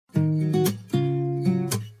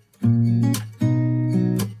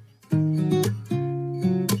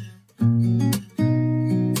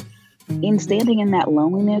standing in that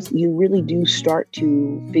loneliness, you really do start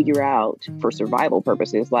to figure out, for survival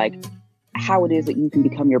purposes, like how it is that you can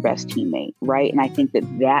become your best teammate, right? And I think that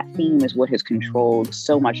that theme is what has controlled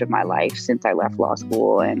so much of my life since I left law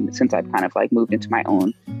school and since I've kind of like moved into my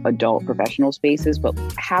own adult professional spaces. But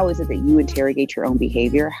how is it that you interrogate your own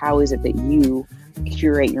behavior? How is it that you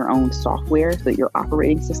curate your own software so that your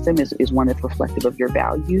operating system is one that's reflective of your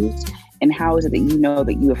values? And how is it that you know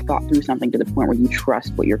that you have thought through something to the point where you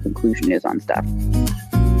trust what your conclusion is on stuff?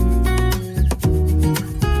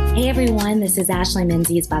 Hey everyone, this is Ashley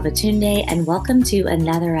Menzies Babatunde, and welcome to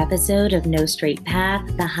another episode of No Straight Path,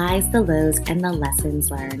 the highs, the lows, and the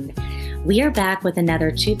lessons learned. We are back with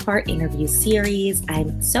another 2-part interview series.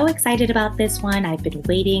 I'm so excited about this one. I've been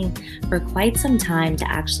waiting for quite some time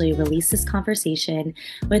to actually release this conversation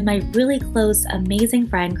with my really close, amazing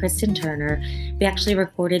friend, Kristin Turner. We actually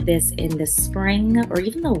recorded this in the spring or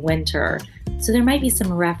even the winter. So there might be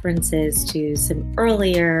some references to some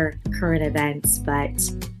earlier current events, but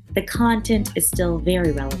the content is still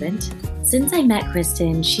very relevant. Since I met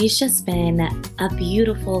Kristin, she's just been a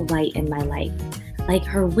beautiful light in my life. Like,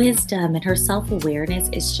 her wisdom and her self-awareness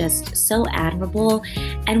is just so admirable.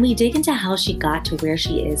 And we dig into how she got to where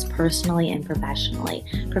she is personally and professionally.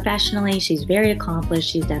 Professionally, she's very accomplished.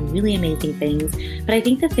 She's done really amazing things. But I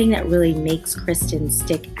think the thing that really makes Kristin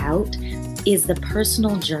stick out is the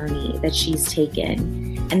personal journey that she's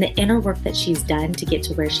taken and the inner work that she's done to get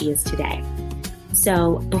to where she is today.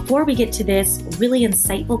 So before we get to this really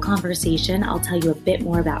insightful conversation, I'll tell you a bit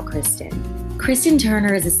more about Kristin. Kristin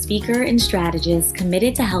Turner is a speaker and strategist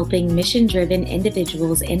committed to helping mission-driven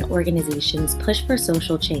individuals and organizations push for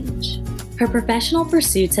social change. Her professional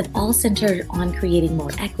pursuits have all centered on creating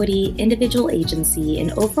more equity, individual agency,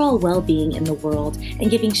 and overall well-being in the world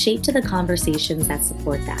and giving shape to the conversations that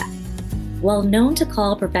support that. While known to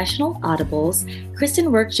call professional audibles,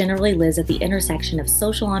 Kristin work generally lives at the intersection of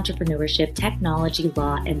social entrepreneurship, technology,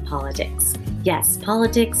 law, and politics. Yes,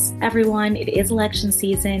 politics, everyone, it is election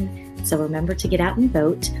season, so remember to get out and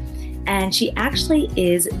vote. And she actually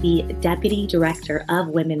is the Deputy Director of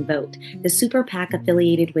Women Vote, the super PAC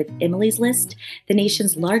affiliated with Emily's List, the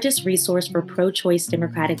nation's largest resource for pro-choice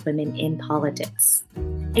Democratic women in politics.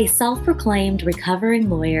 A self-proclaimed recovering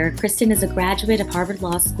lawyer, Kristin is a graduate of Harvard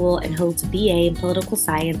Law School and holds a BA in political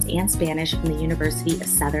science and Spanish from the University of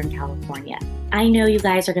Southern California. I know you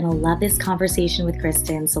guys are going to love this conversation with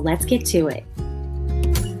Kristin, so let's get to it.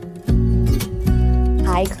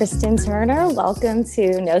 Hi, Kristin Turner. Welcome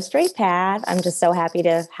to No Straight Path. I'm just so happy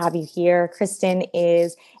to have you here. Kristin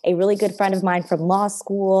is a really good friend of mine from law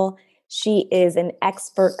school. She is an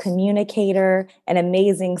expert communicator, an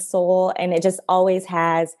amazing soul, and it just always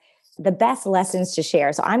has the best lessons to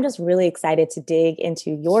share. So I'm just really excited to dig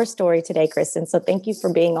into your story today, Kristin. So thank you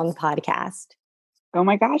for being on the podcast. Oh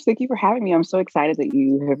my gosh, thank you for having me. I'm so excited that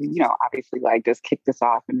you have, obviously like just kicked this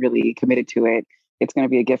off and really committed to it. It's going to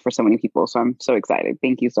be a gift for so many people. So I'm so excited.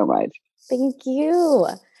 Thank you so much. Thank you.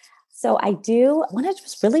 So I do want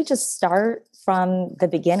to just start from the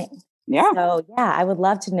beginning. Yeah. So I would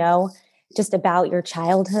love to know just about your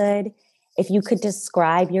childhood. If you could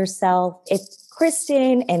describe yourself, if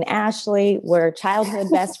Kristin and Ashley were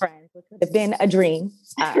childhood best friends, which would have been a dream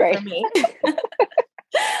for me.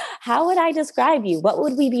 How would I describe you? What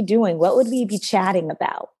would we be doing? What would we be chatting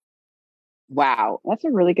about? Wow, that's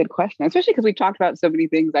a really good question, especially because we've talked about so many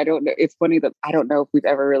things. I don't know. It's funny that I don't know if we've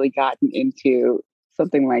ever really gotten into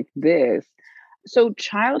something like this. So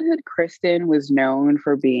childhood Kristin was known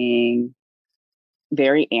for being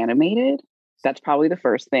very animated. That's probably the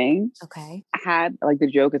first thing. Okay. I had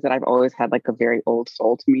the joke is that I've always had like a very old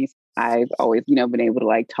soul to me. I've always, been able to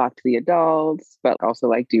like talk to the adults, but also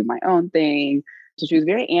like do my own thing. So she was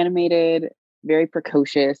very animated, very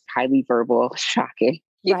precocious, highly verbal, shocking.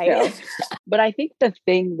 Right. But I think the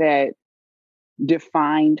thing that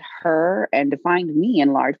defined her and defined me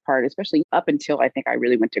in large part, especially up until I think I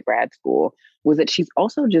really went to grad school, was that she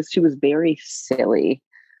was very silly.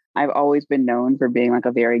 I've always been known for being like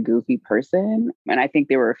a very goofy person. And I think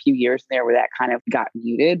there were a few years there where that kind of got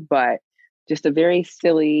muted, but just a very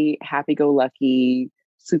silly, happy-go-lucky,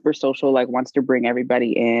 super social, like wants to bring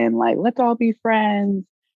everybody in, like, let's all be friends.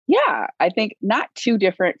 Yeah, I think not too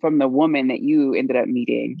different from the woman that you ended up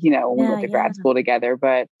meeting, when we went to grad school together.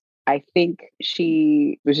 But I think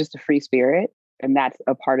she was just a free spirit. And that's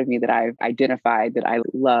a part of me that I've identified that I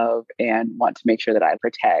love and want to make sure that I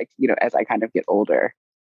protect, as I kind of get older.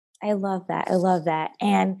 I love that.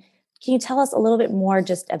 And can you tell us a little bit more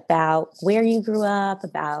just about where you grew up,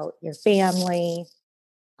 about your family?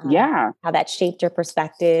 How that shaped your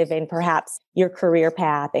perspective and perhaps your career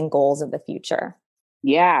path and goals of the future?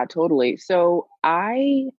 Yeah, totally. So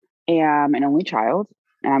I am an only child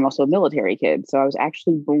and I'm also a military kid. So I was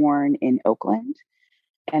actually born in Oakland.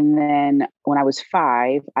 And then when I was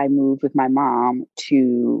 5, I moved with my mom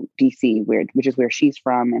to DC, which is where she's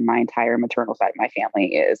from, and my entire maternal side of my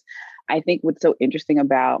family is. I think what's so interesting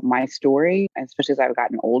about my story, especially as I've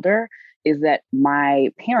gotten older, is that my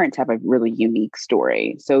parents have a really unique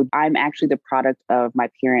story. So I'm actually the product of my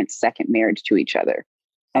parents' second marriage to each other.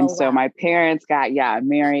 And Oh, so wow. my parents got,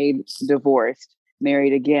 married, divorced,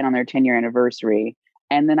 married again on their 10-year anniversary.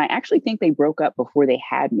 And then I actually think they broke up before they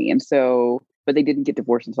had me. And so, but they didn't get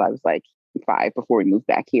divorced until I was like 5 before we moved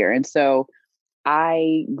back here. And so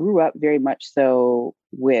I grew up very much so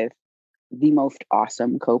with the most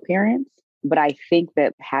awesome co-parents. But I think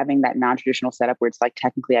that having that non-traditional setup where it's like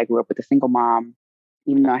technically I grew up with a single mom,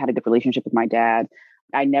 even though I had a good relationship with my dad,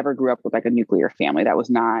 I never grew up with like a nuclear family. That was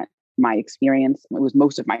not my experience. It was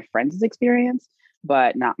most of my friends' experience,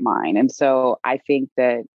 but not mine. And so I think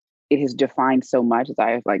that it has defined so much as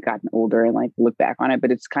I've like gotten older and like look back on it. But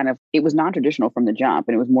it was non-traditional from the jump.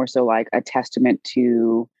 And it was more so like a testament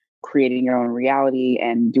to creating your own reality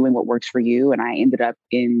and doing what works for you. And I ended up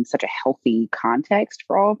in such a healthy context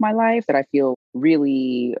for all of my life that I feel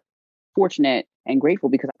really fortunate and grateful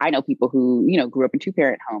because I know people who, grew up in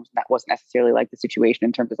 2-parent homes. That wasn't necessarily like the situation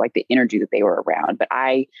in terms of like the energy that they were around. But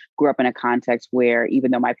I grew up in a context where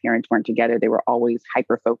even though my parents weren't together, they were always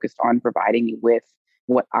hyper focused on providing me with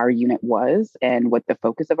what our unit was and what the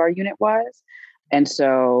focus of our unit was. And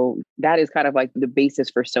so that is kind of like the basis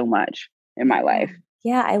for so much in my life.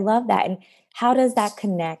 Yeah, I love that. And how does that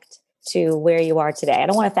connect to where you are today? I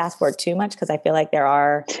don't want to fast forward too much because I feel like there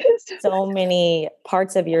are so many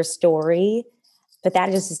parts of your story, but that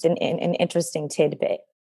is just an interesting tidbit.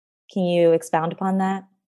 Can you expound upon that?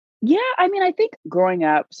 Yeah, I mean, I think growing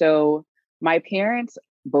up, so my parents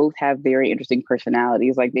both have very interesting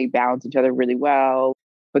personalities. Like they balance each other really well,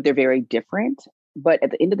 but they're very different. But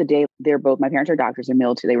at the end of the day, my parents are doctors and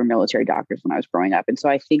military. They were military doctors when I was growing up. And so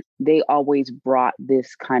I think they always brought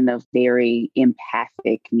this kind of very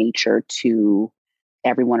empathic nature to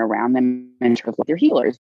everyone around them in terms of like they're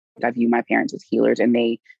healers. I view my parents as healers and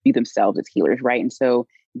they view themselves as healers, right? And so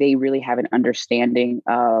they really have an understanding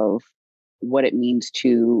of what it means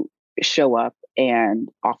to show up and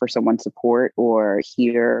offer someone support or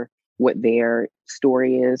hear what their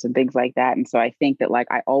story is and things like that. And so I think that like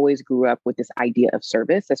I always grew up with this idea of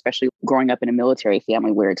service, especially growing up in a military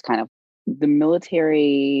family where it's kind of the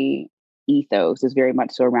military ethos is very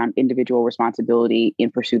much so around individual responsibility in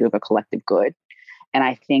pursuit of a collective good. And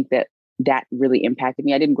I think that that really impacted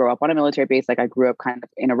me. I didn't grow up on a military base. Like I grew up kind of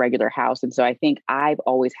in a regular house. And so I think I've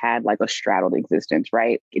always had like a straddled existence,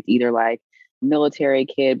 right? It's either like military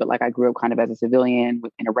kid, but like I grew up kind of as a civilian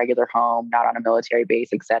in a regular home, not on a military base,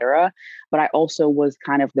 etc. But I also was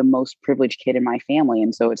kind of the most privileged kid in my family.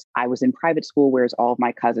 And so I was in private school, whereas all of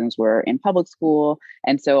my cousins were in public school.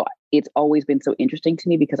 And so it's always been so interesting to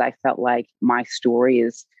me because I felt like my story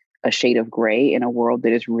is a shade of gray in a world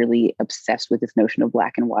that is really obsessed with this notion of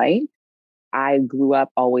black and white. I grew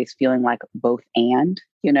up always feeling like both and,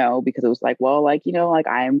 because it was like, well, like, like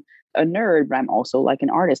I'm a nerd, but I'm also like an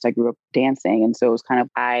artist. I grew up dancing. And so it was kind of,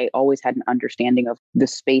 I always had an understanding of the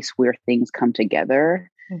space where things come together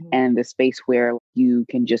and the space where you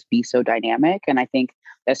can just be so dynamic. And I think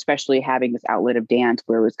especially having this outlet of dance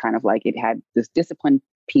where it was kind of like it had this discipline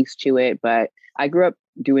piece to it. But I grew up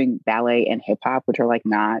doing ballet and hip hop, which are like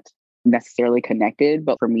not necessarily connected,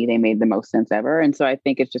 but for me, they made the most sense ever. And so I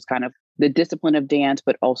think it's just kind of the discipline of dance,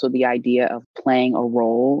 but also the idea of playing a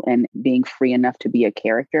role and being free enough to be a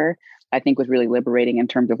character, I think was really liberating in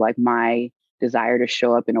terms of like my desire to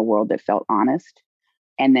show up in a world that felt honest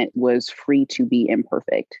and that was free to be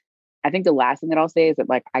imperfect. I think the last thing that I'll say is that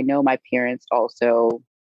like, I know my parents also,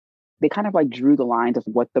 they kind of like drew the lines of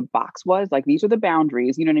what the box was. Like, these are the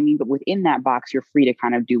boundaries, you know what I mean? But within that box, you're free to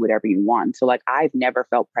kind of do whatever you want. So like, I've never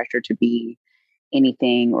felt pressure to be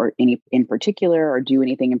anything or any in particular or do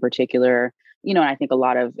anything in particular. And I think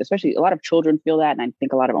especially a lot of children feel that. And I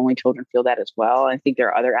think a lot of only children feel that as well. I think there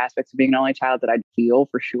are other aspects of being an only child that I feel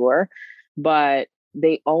for sure, but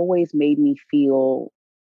they always made me feel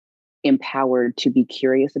empowered to be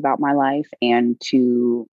curious about my life and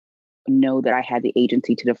to know that I had the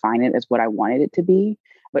agency to define it as what I wanted it to be.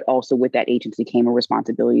 But also with that agency came a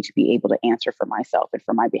responsibility to be able to answer for myself and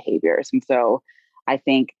for my behaviors. And so I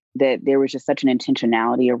think that there was just such an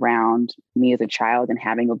intentionality around me as a child and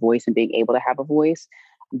having a voice and being able to have a voice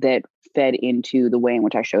that fed into the way in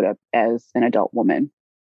which I showed up as an adult woman.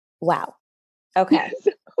 Wow. Okay.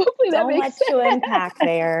 Hopefully that so makes much sense. to unpack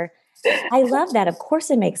there. I love that. Of course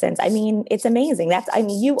it makes sense. I mean, it's amazing.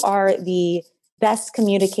 You are the best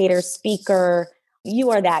communicator, speaker,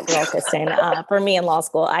 You are that girl, Kristin, for me in law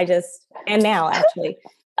school. And now actually.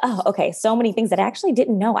 Oh, okay. So many things that I actually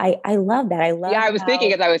didn't know. I love that. I love Yeah, I was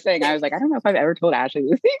thinking as I was saying, I was like, I don't know if I've ever told Ashley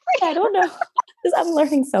this. I don't know. I'm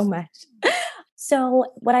learning so much.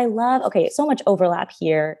 So what I love, okay, so much overlap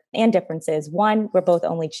here and differences. One, we're both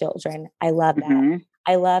only children. I love that. Mm-hmm.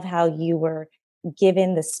 I love how you were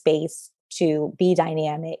given the space to be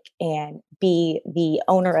dynamic and be the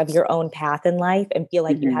owner of your own path in life and feel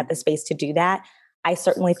like you had the space to do that. I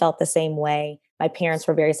certainly felt the same way. My parents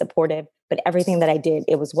were very supportive, but everything that I did,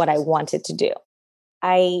 it was what I wanted to do.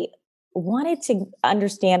 I wanted to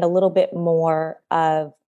understand a little bit more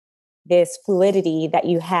of this fluidity that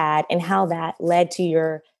you had and how that led to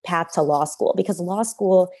your path to law school, because law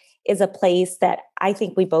school is a place that I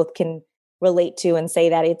think we both can relate to and say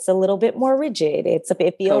that it's a little bit more rigid. It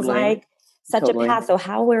feels Totally. like such a path. So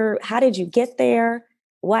how did you get there?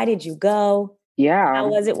 Why did you go? Yeah. How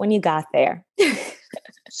was it when you got there?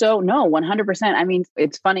 So no, 100%. I mean,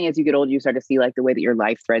 it's funny as you get older, you start to see like the way that your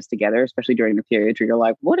life threads together, especially during the period where you're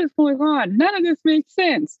like, what is going on? None of this makes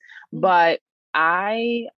sense. But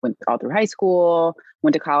I went all through high school,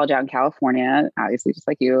 went to college out in California, obviously just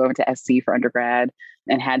like you. I went to SC for undergrad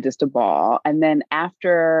and had just a ball. And then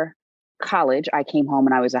after college, I came home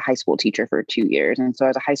and I was a high school teacher for 2 years. And so I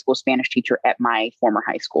was a high school Spanish teacher at my former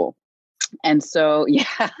high school. And so, yeah.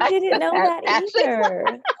 I didn't know that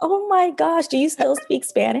either. Oh my gosh. Do you still speak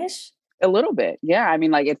Spanish? A little bit. Yeah. I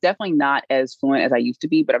mean, like, it's definitely not as fluent as I used to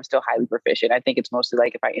be, but I'm still highly proficient. I think it's mostly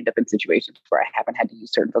like if I end up in situations where I haven't had to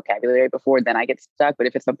use certain vocabulary before, then I get stuck. But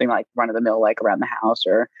if it's something like run of the mill, like around the house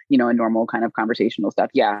or, a normal kind of conversational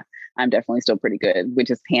stuff, yeah, I'm definitely still pretty good, which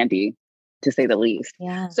is handy to say the least.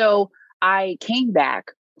 Yeah. So I came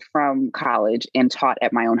back from college and taught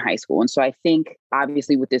at my own high school. And so I think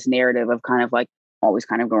obviously with this narrative of kind of like always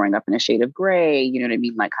kind of growing up in a shade of gray, you know what I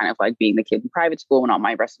mean? Like kind of like being the kid in private school when all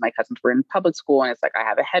my rest of my cousins were in public school. And it's like, I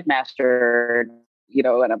have a headmaster,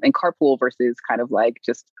 and I'm in carpool versus kind of like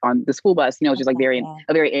just on the school bus, it's just like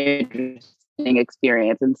a very interesting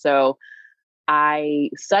experience. And so I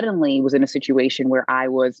suddenly was in a situation where I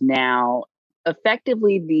was now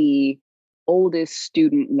effectively the oldest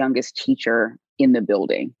student, youngest teacher in the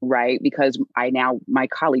building, right? Because my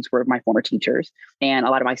colleagues were my former teachers and a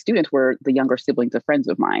lot of my students were the younger siblings of friends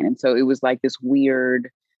of mine. And so it was like this weird,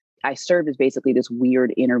 I served as basically this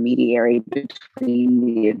weird intermediary between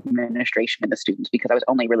the administration and the students because I was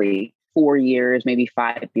only really 4 years, maybe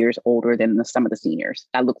 5 years older than some of the seniors.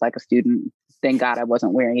 I looked like a student. Thank God I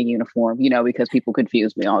wasn't wearing a uniform, because people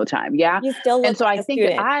confuse me all the time. Yeah. You still look like a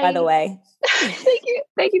student, by the way. Thank you.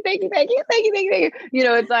 It's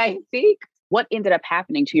I think what ended up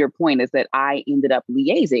happening, to your point, is that I ended up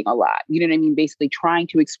liaising a lot. You know what I mean? Basically trying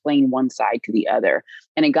to explain one side to the other.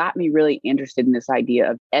 And it got me really interested in this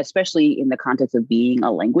idea of, especially in the context of being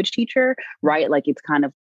a language teacher, right? Like it's kind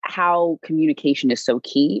of how communication is so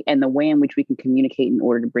key and the way in which we can communicate in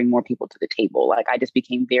order to bring more people to the table. Like I just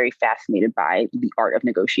became very fascinated by the art of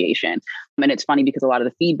negotiation. And it's funny because a lot of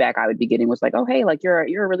the feedback I would be getting was like, oh, hey, like you're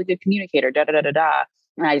a really good communicator, da da da da da.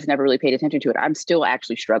 And I just never really paid attention to it. I'm still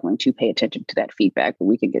actually struggling to pay attention to that feedback, but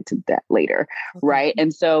we can get to that later. Okay. Right.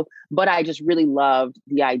 And so, but I just really loved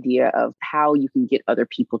the idea of how you can get other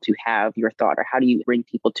people to have your thought, or how do you bring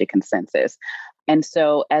people to consensus? And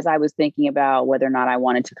so as I was thinking about whether or not I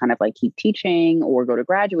wanted to kind of like keep teaching or go to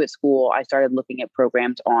graduate school, I started looking at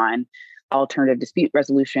programs on alternative dispute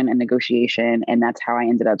resolution and negotiation. And that's how I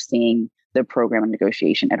ended up seeing the program of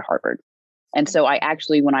negotiation at Harvard. And so I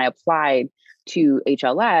actually, when I applied to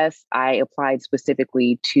HLS, I applied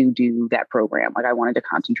specifically to do that program. Like I wanted to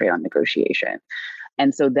concentrate on negotiation.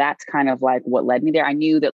 And so that's kind of like what led me there. I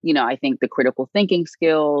knew that, I think the critical thinking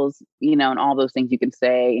skills, and all those things you can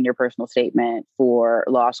say in your personal statement for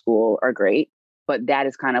law school are great. But that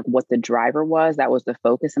is kind of what the driver was. That was the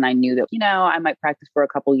focus. And I knew that, I might practice for a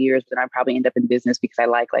couple of years, but I'd probably end up in business because I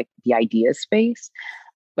like the idea space.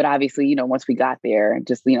 But obviously, once we got there,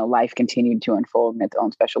 just, life continued to unfold in its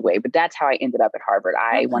own special way. But that's how I ended up at Harvard.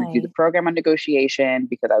 I wanted to do the program on negotiation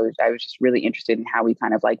because I was just really interested in how we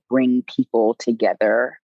kind of like bring people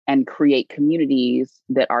together and create communities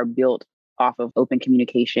that are built off of open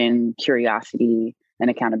communication, curiosity, and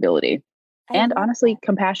accountability. And honestly,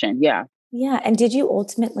 compassion. Yeah. Yeah. And did you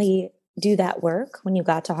ultimately do that work when you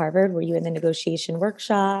got to Harvard? Were you in the negotiation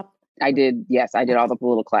workshop? I did. Yes, I did all the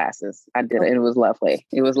little classes. I did it. It was lovely.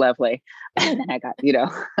 It was lovely. And I got,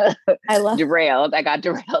 derailed. I got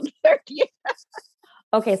derailed.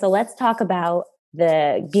 Okay. So let's talk about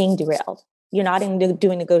the being derailed. You're not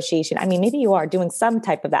doing negotiation. I mean, maybe you are doing some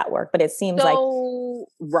type of that work, but it seems like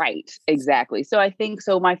Right, exactly. So I think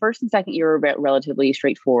so. My first and second year were relatively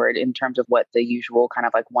straightforward in terms of what the usual kind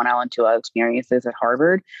of like 1L and 2L experiences at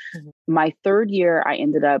Harvard. Mhm. My third year, I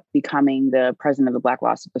ended up becoming the president of the Black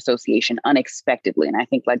Law Association unexpectedly. And I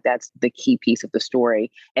think like that's the key piece of the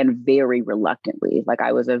story, and very reluctantly. Like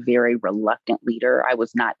I was a very reluctant leader. I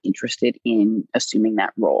was not interested in assuming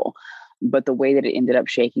that role. But the way that it ended up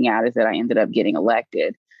shaking out is that I ended up getting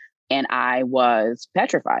elected, and I was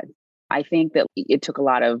petrified. I think that it took a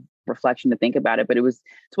lot of reflection to think about it, but it's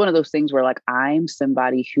one of those things where like I'm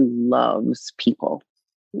somebody who loves people,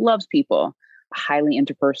 highly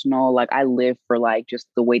interpersonal. Like I live for like just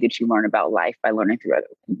the way that you learn about life by learning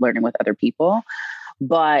with other people.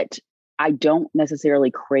 But I don't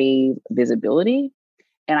necessarily crave visibility.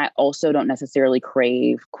 And I also don't necessarily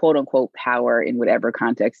crave quote unquote power in whatever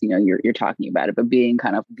context, you're talking about it, but being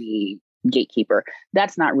kind of the gatekeeper.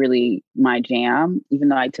 That's not really my jam, even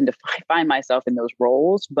though I tend to find myself in those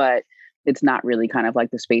roles, but it's not really kind of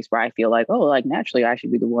like the space where I feel like, oh, like naturally I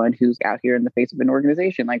should be the one who's out here in the face of an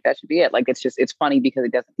organization. Like that should be it. Like, it's funny because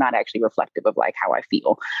not actually reflective of like how I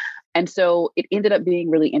feel. And so it ended up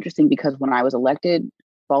being really interesting because when I was elected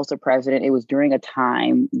also president, it was during a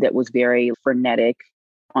time that was very frenetic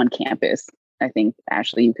on campus. I think,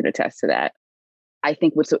 Ashley, you could attest to that. I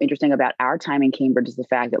think what's so interesting about our time in Cambridge is the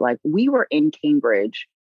fact that like we were in Cambridge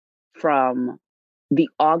from the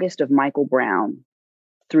August of Michael Brown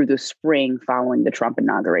through the spring following the Trump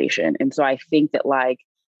inauguration. And so I think that like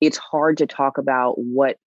it's hard to talk about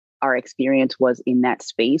what our experience was in that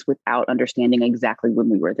space without understanding exactly when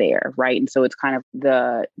we were there, right? And so it's kind of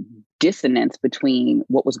the dissonance between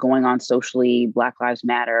what was going on socially, Black Lives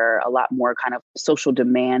Matter, a lot more kind of social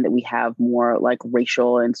demand that we have more like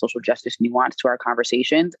racial and social justice nuance to our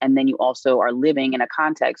conversations. And then you also are living in a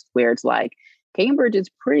context where it's like, Cambridge is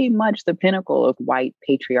pretty much the pinnacle of white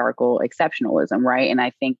patriarchal exceptionalism, right? And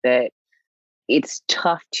I think that it's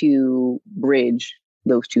tough to bridge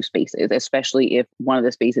those two spaces, especially if one of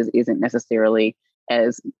the spaces isn't necessarily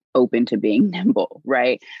as open to being nimble,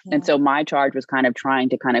 right? Yeah. And so my charge was kind of trying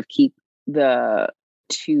to kind of keep the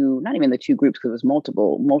two, not even the two groups, because it was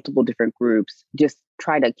multiple different groups, just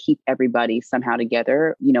try to keep everybody somehow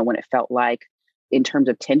together, when it felt like in terms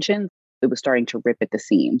of tension, it was starting to rip at the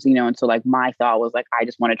seams, and so like my thought was like, I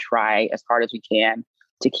just want to try as hard as we can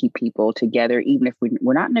to keep people together, even if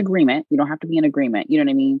we're not in agreement. We don't have to be in agreement, you know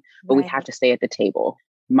what I mean? But right. We have to stay at the table.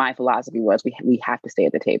 My philosophy was we have to stay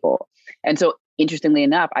at the table. And so interestingly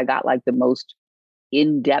enough, I got like the most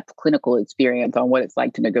in-depth clinical experience on what it's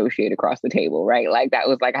like to negotiate across the table, right? Like that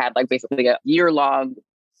was like, I had like basically a year-long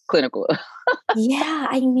clinical. Yeah.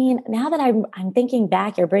 I mean, now that I'm thinking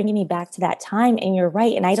back, you're bringing me back to that time, and you're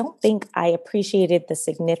right. And I don't think I appreciated the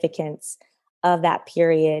significance of that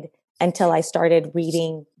period until I started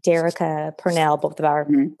reading Derica Purnell, both of our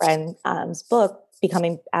friends' book,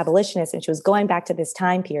 Becoming Abolitionists. And she was going back to this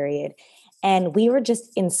time period. And we were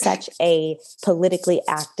just in such a politically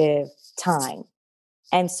active time.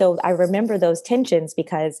 And so I remember those tensions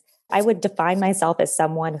because I would define myself as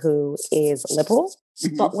someone who is liberal.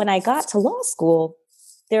 Mm-hmm. But when I got to law school,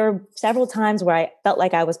 there were several times where I felt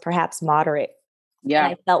like I was perhaps moderate. Yeah.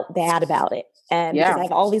 And I felt bad about it. And because I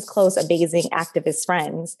have all these close, amazing activist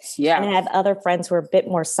friends. Yeah. And I have other friends who are a bit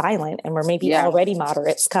more silent and were maybe already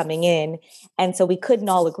moderates coming in. And so we couldn't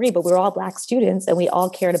all agree, but we were all Black students and we all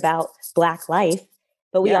cared about Black life.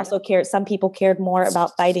 But we also some people cared more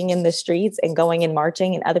about fighting in the streets and going and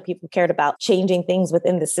marching, and other people cared about changing things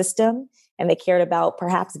within the system. And they cared about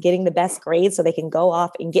perhaps getting the best grades so they can go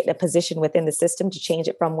off and get in a position within the system to change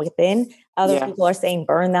it from within. Other people are saying,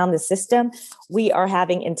 burn down the system. We are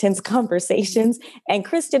having intense conversations. And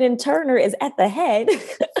Kristin and Turner is at the head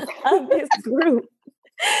of this group,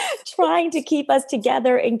 trying to keep us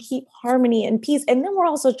together and keep harmony and peace. And then we're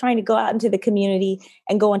also trying to go out into the community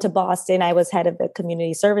and go into Boston. I was head of the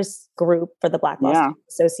community service group for the Black Law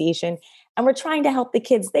Association. And we're trying to help the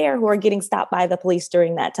kids there who are getting stopped by the police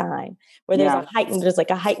during that time, where there's a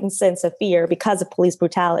heightened sense of fear because of police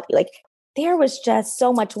brutality. Like there was just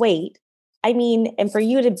so much weight. I mean, and for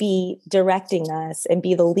you to be directing us and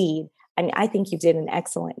be the lead, I mean, I think you did an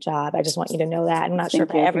excellent job. I just want you to know that. I'm not sure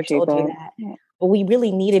if I ever told you that. But we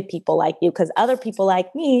really needed people like you, because other people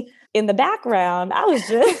like me in the background, I was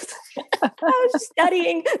just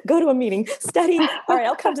studying, go to a meeting, study. All right,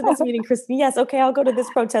 I'll come to this meeting, Kristin. Yes, okay, I'll go to this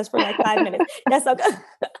protest for like 5 minutes. Yes,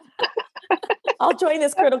 I'll join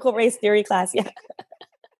this critical race theory class. Yeah.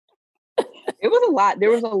 It was a lot. There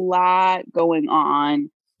was a lot going on.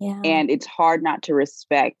 Yeah. And it's hard not to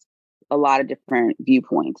respect a lot of different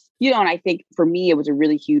viewpoints. And I think for me, it was a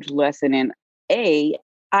really huge lesson in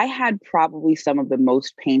I had probably some of the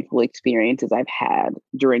most painful experiences I've had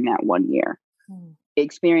during that 1 year.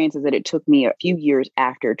 Experiences that it took me a few years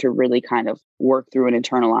after to really kind of work through and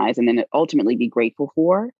internalize and then ultimately be grateful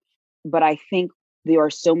for. But I think there are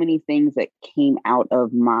so many things that came out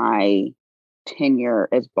of my tenure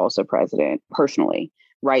as BALSA president personally,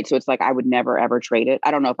 right? So it's like I would never, ever trade it.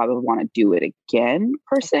 I don't know if I would want to do it again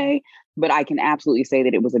per se, but I can absolutely say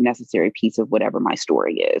that it was a necessary piece of whatever my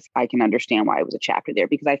story is. I can understand why it was a chapter there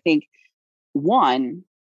because I think, one,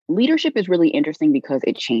 leadership is really interesting because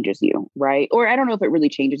it changes you, right? Or I don't know if it really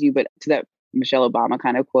changes you, but to that Michelle Obama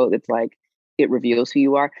kind of quote, it's like, it reveals who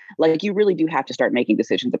you are. Like you really do have to start making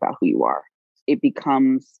decisions about who you are. It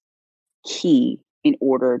becomes key in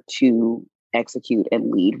order to execute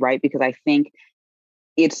and lead, right? Because I think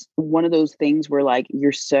it's one of those things where like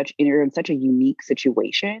you're in such a unique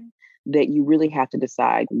situation that you really have to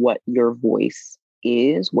decide what your voice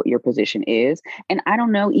is, what your position is. And I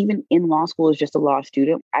don't know, even in law school as just a law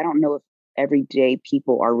student, I don't know if everyday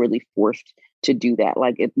people are really forced to do that.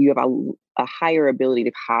 Like if you have a higher ability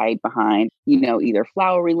to hide behind, either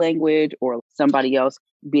flowery language or somebody else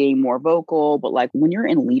being more vocal. But like when you're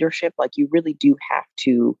in leadership, like you really do have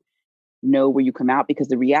to know where you come out because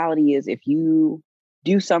the reality is if you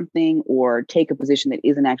do something or take a position that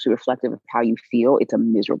isn't actually reflective of how you feel, it's a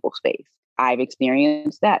miserable space. I've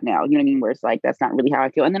experienced that now, you know what I mean? Where it's like, that's not really how I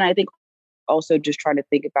feel. And then I think also just trying to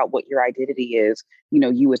think about what your identity is,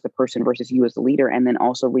 you as the person versus you as the leader. And then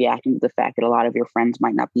also reacting to the fact that a lot of your friends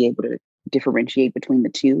might not be able to differentiate between the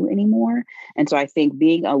two anymore. And so I think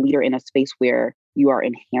being a leader in a space where you are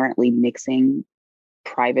inherently mixing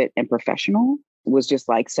private and professional was just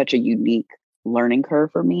like such a unique learning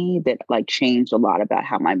curve for me that like changed a lot about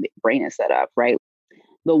how my brain is set up, right?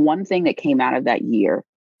 The one thing that came out of that year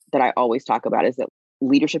that I always talk about is that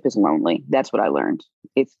leadership is lonely. That's what I learned.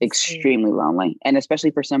 It's extremely lonely. And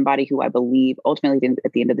especially for somebody who I believe ultimately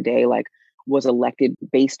at the end of the day, like was elected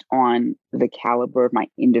based on the caliber of my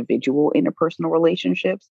individual interpersonal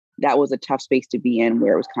relationships. That was a tough space to be in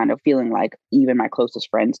where it was kind of feeling like even my closest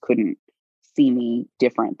friends couldn't see me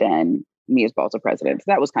different than me as BALSA president. So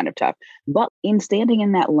that was kind of tough. But in standing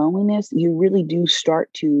in that loneliness, you really do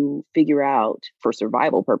start to figure out for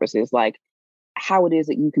survival purposes, like how it is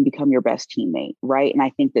that you can become your best teammate, right? And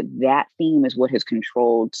I think that theme is what has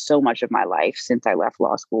controlled so much of my life since I left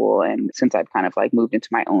law school and since I've kind of like moved into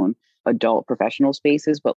my own adult professional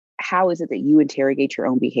spaces. But how is it that you interrogate your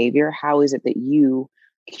own behavior? How is it that you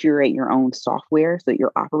curate your own software so that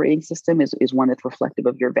your operating system is one that's reflective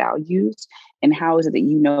of your values? And how is it that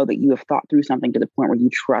you know that you have thought through something to the point where you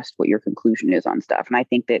trust what your conclusion is on stuff? And I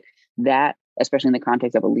think that, especially in the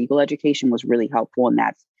context of a legal education, was really helpful. And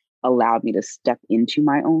that's allowed me to step into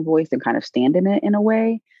my own voice and kind of stand in it in a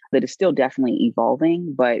way that is still definitely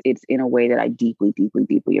evolving, but it's in a way that I deeply, deeply,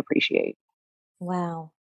 deeply appreciate.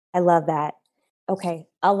 Wow. I love that. Okay.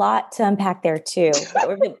 A lot to unpack there too.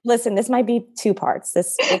 Listen, this might be two parts.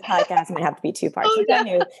 This podcast might have to be two parts. Oh, no. I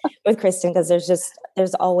knew with Kristin, because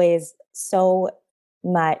there's always so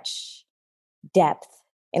much depth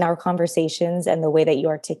in our conversations and the way that you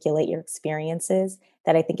articulate your experiences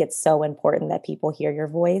that I think it's so important that people hear your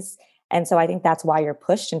voice. And so I think that's why you're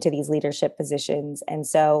pushed into these leadership positions. And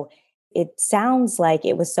so it sounds like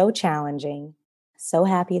it was so challenging. So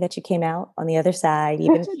happy that you came out on the other side,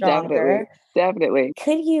 even stronger. Definitely.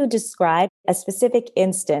 Could you describe a specific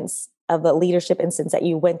instance of a leadership instance that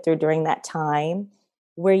you went through during that time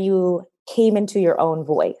where you came into your own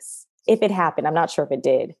voice? If it happened, I'm not sure if it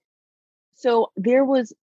did. So there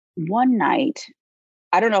was one night,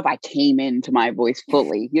 I don't know if I came into my voice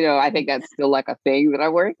fully. I think that's still like a thing that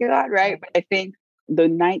I'm working on, right? But I think the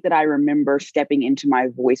night that I remember stepping into my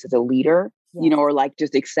voice as a leader, or like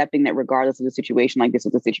just accepting that regardless of the situation, like this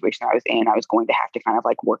was the situation I was in, I was going to have to kind of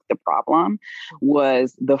like work the problem,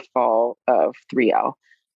 was the fall of 3L.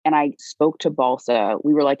 And I spoke to BALSA.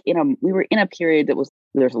 We were in a period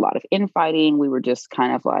there's a lot of infighting. We were just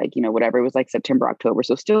kind of like, whatever. It was like September, October.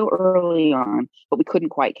 So still early on, but we couldn't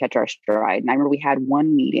quite catch our stride. And I remember we had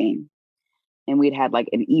one meeting and we'd had like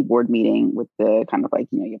an e-board meeting with the kind of like,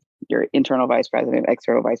 your internal vice president,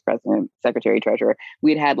 external vice president, secretary, treasurer.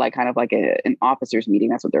 We'd had like kind of like an officers meeting.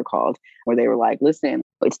 That's what they're called, where they were like, listen,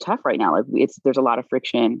 it's tough right now. Like there's a lot of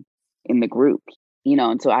friction in the group,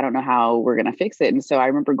 and so I don't know how we're going to fix it. And so I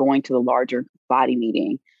remember going to the larger body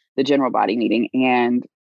meeting, the general body meeting. And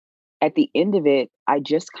at the end of it, I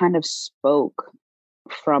just kind of spoke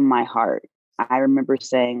from my heart. I remember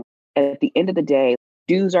saying, at the end of the day,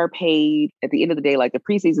 dues are paid. At the end of the day, like the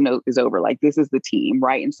preseason is over, like this is the team,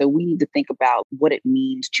 right? And so we need to think about what it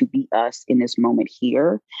means to be us in this moment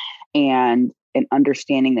here. And and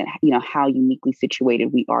understanding that, how uniquely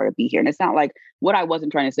situated we are to be here. And it's not like, what I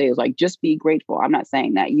wasn't trying to say is like, just be grateful. I'm not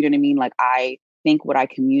saying that, you know what I mean? Like, I think what I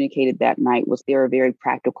communicated that night was there are very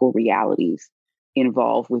practical realities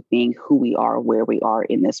involved with being who we are, where we are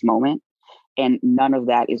in this moment. And none of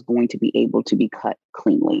that is going to be able to be cut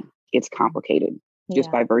cleanly. It's complicated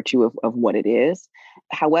just by virtue of what it is.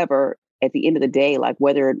 However, at the end of the day, like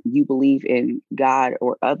whether you believe in God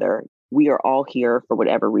or other, we are all here for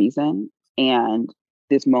whatever reason. And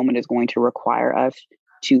this moment is going to require us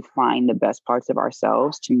to find the best parts of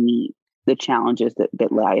ourselves to meet the challenges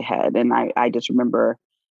that lie ahead. And I just remember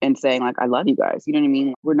and saying, like, I love you guys. You know what I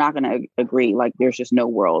mean? We're not going to agree. Like, there's just no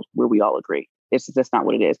world where we all agree. That's not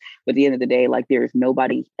what it is. But at the end of the day, like, there is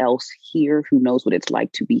nobody else here who knows what it's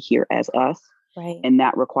like to be here as us. Right. And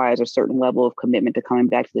that requires a certain level of commitment to coming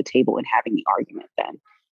back to the table and having the argument then.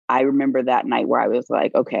 I remember that night where I was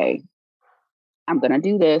like, okay, I'm going to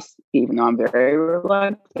do this, even though I'm very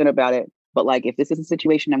reluctant about it. But like, if this is a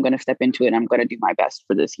situation, I'm going to step into it and I'm going to do my best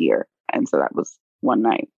for this year. And so that was one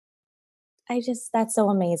night. That's so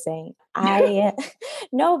amazing.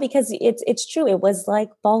 No, because it's true. It was like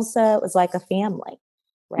Balsa was like a family,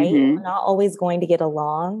 right? Mm-hmm. We're not always going to get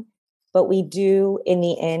along, but we do in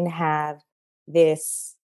the end have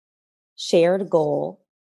this shared goal.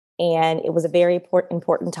 And it was a very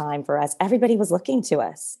important time for us. Everybody was looking to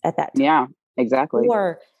us at that time. Yeah, exactly.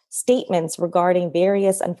 For statements regarding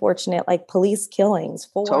various unfortunate like police killings,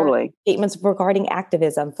 for statements regarding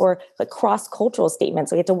activism, for like cross-cultural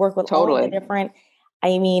statements. We had to work with all the different,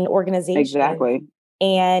 organizations. Exactly.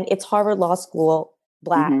 And it's Harvard Law School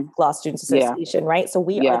Black Law Students Association, right? So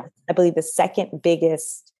we are, I believe, the second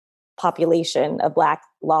biggest population of Black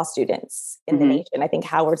law students in the nation. I think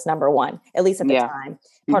Howard's number one, at least at the time.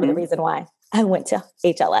 Part of the reason why I went to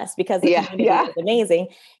HLS, because the community was amazing.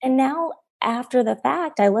 And now, after the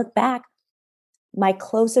fact, I look back, my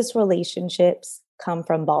closest relationships come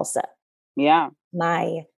from Balsa. Yeah.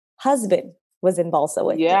 My husband was in Balsa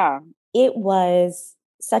with me. It was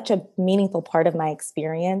such a meaningful part of my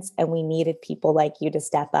experience, and we needed people like you to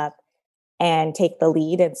step up and take the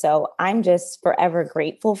lead. And so I'm just forever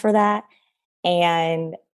grateful for that.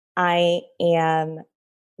 And I am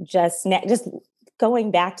just going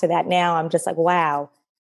back to that now, I'm just like, wow.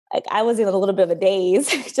 Like I was in a little bit of a daze,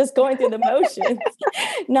 just going through the motions,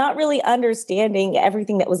 not really understanding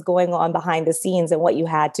everything that was going on behind the scenes and what you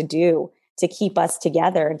had to do to keep us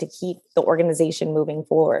together and to keep the organization moving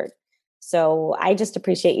forward. So I just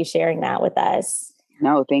appreciate you sharing that with us.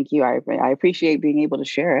 No, thank you. I appreciate being able to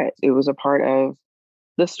share it. It was a part of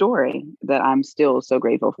the story that I'm still so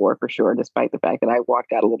grateful for sure, despite the fact that I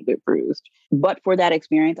walked out a little bit bruised. But for that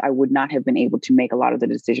experience, I would not have been able to make a lot of the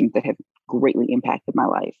decisions that have greatly impacted my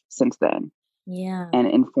life since then. Yeah. And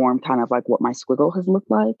informed kind of like what my squiggle has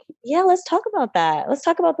looked like. Yeah, let's talk about that. Let's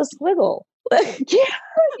talk about the squiggle. What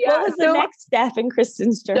was the next step in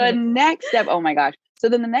Kristin's journey? The next step, oh my gosh. So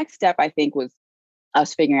then the next step, I think, was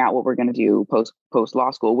us figuring out what we're going to do post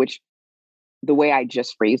law school, which the way I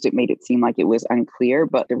just phrased it made it seem like it was unclear.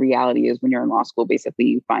 But the reality is when you're in law school, basically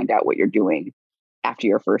you find out what you're doing after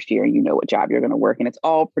your first year and you know what job you're going to work. And it's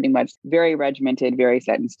all pretty much very regimented, very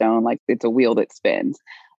set in stone, like it's a wheel that spins.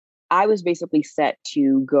 I was basically set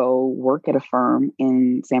to go work at a firm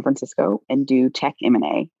in San Francisco and do tech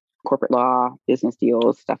M&A, corporate law, business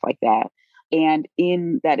deals, stuff like that. And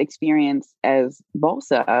in that experience as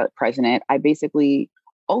Balsa president, I basically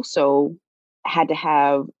also had to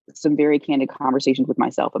have some very candid conversations with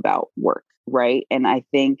myself about work, right? And I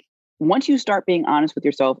think once you start being honest with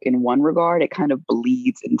yourself in one regard, it kind of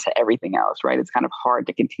bleeds into everything else, right? It's kind of hard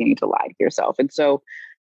to continue to lie to yourself. And so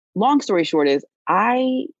long story short is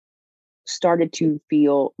I started to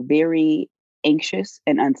feel very anxious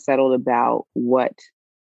and unsettled about what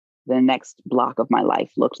the next block of my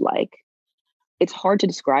life looked like. It's hard to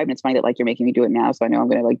describe. And it's funny that like you're making me do it now. So I know I'm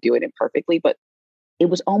going to like do it imperfectly, but it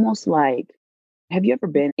was almost like, have you ever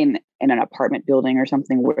been in an apartment building or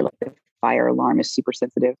something where like the fire alarm is super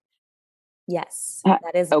sensitive? Yes,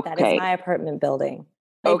 that is my apartment building.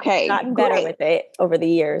 They've gotten better with it over the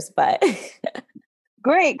years, but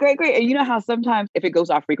Great. And you know how sometimes if it goes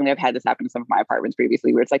off frequently, I've had this happen in some of my apartments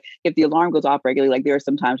previously where it's like, if the alarm goes off regularly, like there are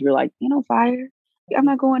some times you're like, fire. I'm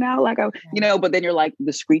not going out but then you're like,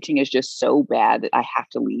 the screeching is just so bad that I have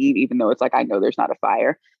to leave, even though it's like, I know there's not a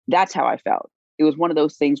fire. That's how I felt. It was one of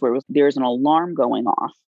those things where there's an alarm going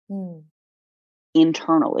off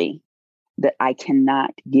internally that I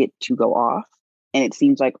cannot get to go off. And it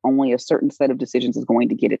seems like only a certain set of decisions is going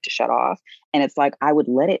to get it to shut off. And it's like, I would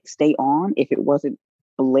let it stay on if it wasn't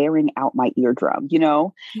blaring out my eardrum, Yeah.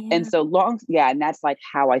 And so and that's like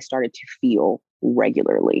how I started to feel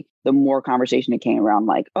regularly. The more conversation that came around,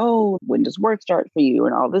 like, oh, when does work start for you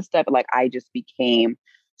and all this stuff, like I just became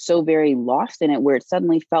so very lost in it, where it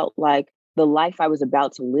suddenly felt like the life I was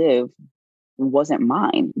about to live wasn't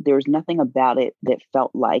mine. There was nothing about it that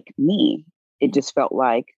felt like me. It just felt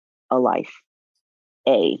like a life,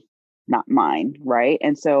 not mine, right?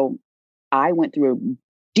 And so I went through a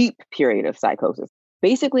deep period of psychosis.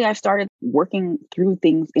 Basically, I started working through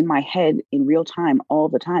things in my head in real time all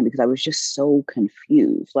the time because I was just so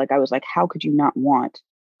confused. Like, I was like, how could you not want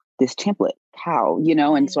this template? How,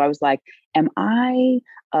 And so I was like, am I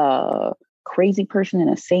a crazy person in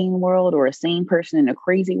a sane world or a sane person in a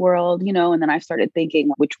crazy world? And then I started thinking,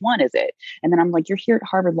 which one is it? And then I'm like, you're here at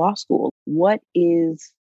Harvard Law School. What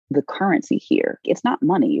is the currency here? It's not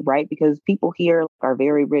money, right? Because people here are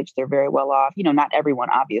very rich. They're very well off. Not everyone,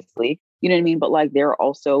 obviously. You know what I mean? But like, they're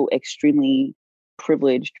also extremely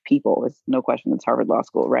privileged people. It's no question it's Harvard Law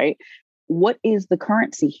School, right? What is the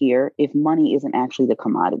currency here if money isn't actually the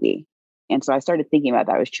commodity? And so I started thinking about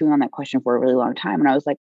that. I was chewing on that question for a really long time. And I was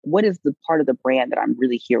like, what is the part of the brand that I'm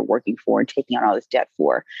really here working for and taking on all this debt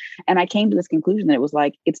for? And I came to this conclusion that it was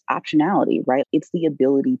like, it's optionality, right? It's the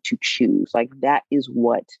ability to choose. Like, that is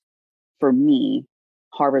what, for me,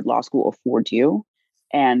 Harvard Law School affords you.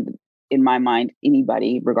 And in my mind,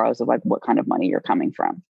 anybody, regardless of like what kind of money you're coming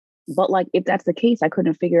from. But like, if that's the case, I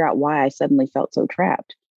couldn't figure out why I suddenly felt so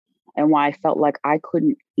trapped and why I felt like I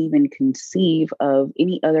couldn't even conceive of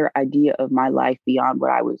any other idea of my life beyond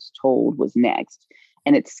what I was told was next.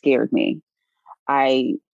 And it scared me.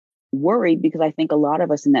 I worried because I think a lot of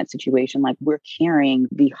us in that situation, like, we're carrying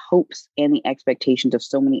the hopes and the expectations of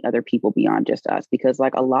so many other people beyond just us, because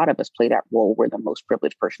like a lot of us play that role. We're the most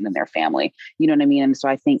privileged person in their family. You know what I mean? And so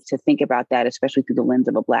I think to think about that, especially through the lens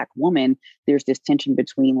of a Black woman, there's this tension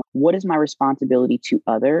between what is my responsibility to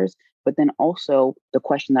others? But then also the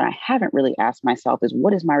question that I haven't really asked myself is,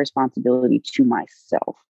 what is my responsibility to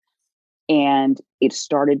myself? And it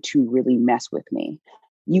started to really mess with me.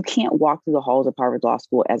 You can't walk through the halls of Harvard Law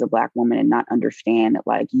School as a Black woman and not understand that,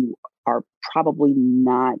 like, you are probably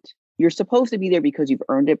not, you're supposed to be there because you've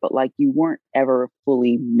earned it, but like, you weren't ever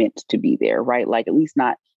fully meant to be there, right? Like, at least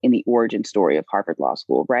not in the origin story of Harvard Law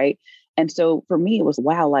School, right? And so for me, it was,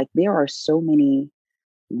 wow, like, there are so many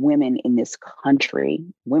women in this country,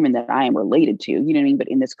 women that I am related to, you know what I mean? But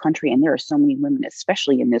in this country, and there are so many women,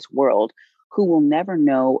 especially in this world, who will never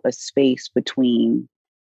know a space between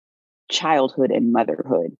childhood and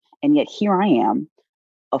motherhood. And yet here I am,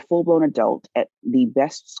 a full-blown adult at the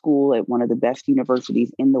best school at one of the best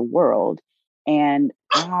universities in the world. And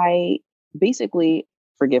I basically,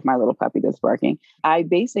 forgive my little puppy that's barking, I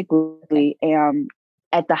basically am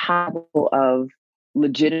at the high level of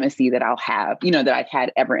legitimacy that I'll have, that I've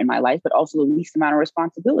had ever in my life, but also the least amount of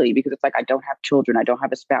responsibility, because it's like, I don't have children, I don't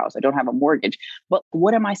have a spouse, I don't have a mortgage. But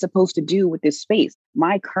what am I supposed to do with this space?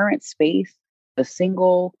 My current space, a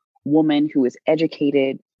single woman who is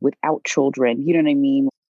educated without children, you know what I mean,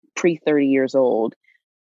 pre 30 years old,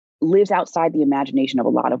 lives outside the imagination of a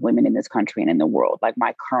lot of women in this country and in the world. Like,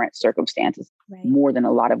 my current circumstances, right, more than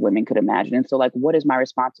a lot of women could imagine. And so like, what is my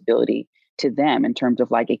responsibility to them in terms of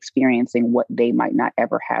like experiencing what they might not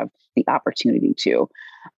ever have the opportunity to?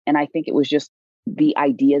 And I think it was just the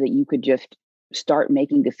idea that you could just start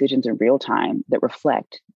making decisions in real time that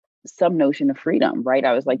reflect some notion of freedom, right?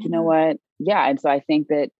 I was like, you know what? Yeah. And so I think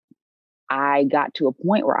that I got to a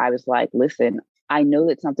point where I was like, listen, I know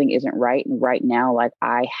that something isn't right. And right now, like,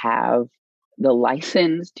 I have the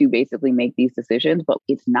license to basically make these decisions, but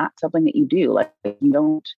it's not something that you do. Like, you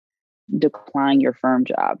don't decline your firm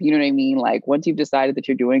job. You know what I mean? Like, once you've decided that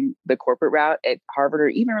you're doing the corporate route at Harvard or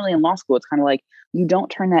even really in law school, it's kind of like, you don't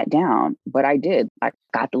turn that down. But I did. I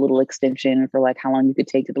got the little extension for like how long you could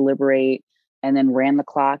take to deliberate, and then ran the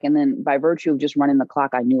clock. And then by virtue of just running the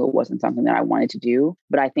clock, I knew it wasn't something that I wanted to do.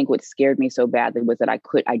 But I think what scared me so badly was that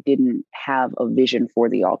I didn't have a vision for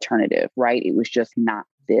the alternative, right? It was just not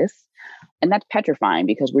this. And that's petrifying,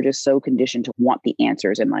 because we're just so conditioned to want the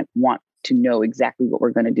answers and like want to know exactly what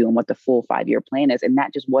we're going to do and what the full 5-year plan is. And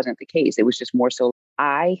that just wasn't the case. It was just more so,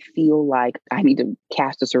 I feel like I need to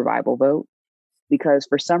cast a survival vote, because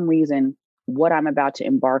for some reason, what I'm about to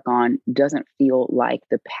embark on doesn't feel like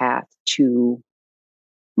the path to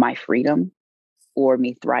my freedom or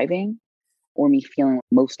me thriving or me feeling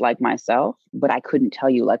most like myself. But I couldn't tell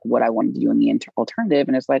you like what I wanted to do in the alternative.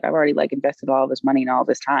 And it's like, I've already like invested all this money and all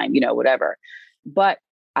this time, whatever. But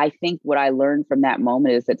I think what I learned from that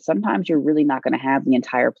moment is that sometimes you're really not going to have the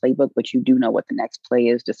entire playbook, but you do know what the next play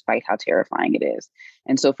is, despite how terrifying it is.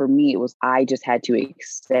 And so for me, it was, I just had to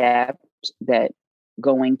accept that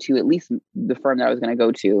going to at least the firm that I was going to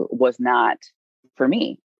go to was not for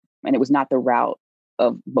me. And it was not the route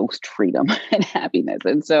of most freedom and happiness.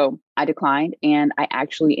 And so I declined, and I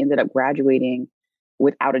actually ended up graduating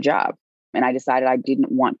without a job. And I decided I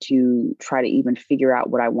didn't want to try to even figure out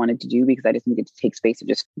what I wanted to do because I just needed to take space and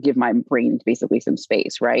just give my brain basically some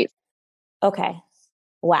space. Right. Okay.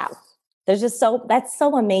 Wow. That's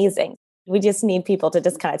so amazing. We just need people to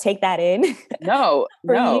just kind of take that in. No,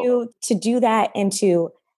 For no. you to do that and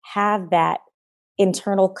to have that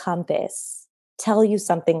internal compass tell you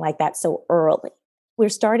something like that so early. We're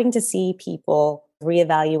starting to see people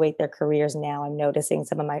reevaluate their careers now. I'm noticing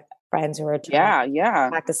some of my friends who are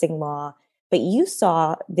practicing law, but you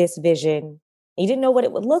saw this vision. You didn't know what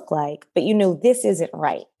it would look like, but you know this isn't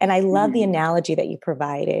right. And I love the analogy that you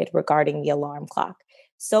provided regarding the alarm clock.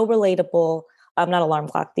 So relatable. Not alarm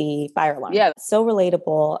clock, the fire alarm. Yeah. So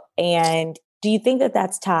relatable. And do you think that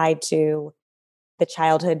that's tied to the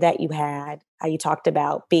childhood that you had, how you talked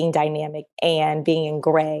about being dynamic and being in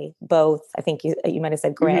gray, both, I think you might have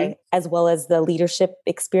said gray, as well as the leadership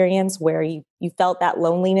experience where you felt that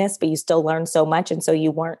loneliness, but you still learned so much. And so you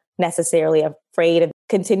weren't necessarily afraid of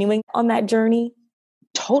continuing on that journey?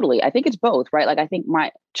 Totally. I think it's both, right? Like, I think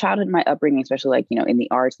my childhood, my upbringing, especially like, in the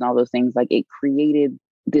arts and all those things, like it created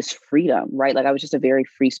this freedom, right? Like I was just a very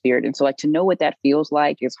free spirit. And so like to know what that feels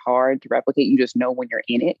like is hard to replicate. You just know when you're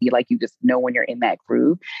in it. You just know when you're in that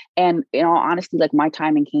groove. And in all honesty, like my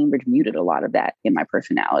time in Cambridge muted a lot of that in my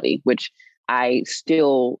personality, which I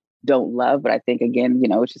still don't love. But I think again,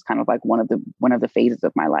 it's just kind of like one of the phases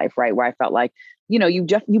of my life, right? Where I felt like,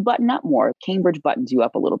 you button up more. Cambridge buttons you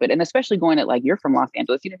up a little bit. And especially going at like, you're from Los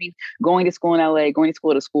Angeles, you know what I mean? Going to school in LA, going to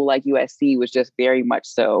school at a school like USC was just very much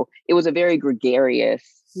so. It was a very gregarious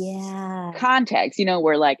context,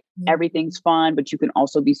 where like everything's fun, but you can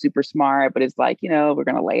also be super smart. But it's like, we're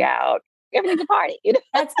going to lay out. Everything's a party.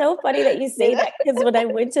 That's so funny that you say that, because when I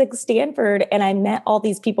went to Stanford and I met all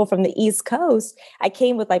these people from the East Coast, I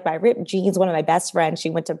came with like my ripped jeans. One of my best friends, she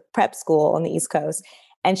went to prep school on the East Coast,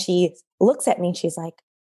 and she looks at me and she's like,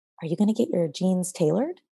 "Are you going to get your jeans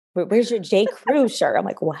tailored? Where's your J. Crew shirt?" I'm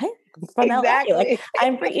like, "What?" I'm from LA. Like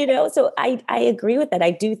I'm, So I agree with that.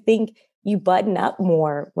 I do think you button up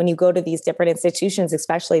more when you go to these different institutions,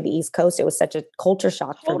 especially the East Coast. It was such a culture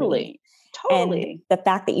shock for me. Totally. And the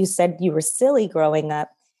fact that you said you were silly growing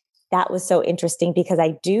up, that was so interesting, because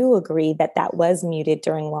I do agree that that was muted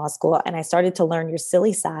during law school. And I started to learn your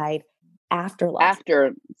silly side after law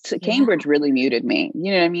school. Cambridge really muted me.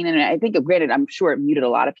 You know what I mean? And I think, granted, I'm sure it muted a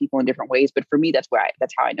lot of people in different ways, but for me, that's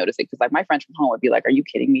how I noticed it. Because like my friends from home would be like, "Are you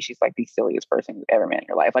kidding me? She's like the silliest person you've ever met in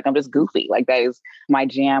your life." Like I'm just goofy. Like that is my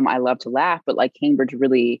jam. I love to laugh, but like Cambridge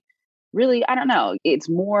really, I don't know. It's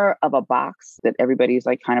more of a box that everybody's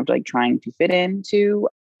like kind of like trying to fit into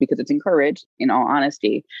because it's encouraged, in all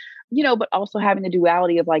honesty, but also having the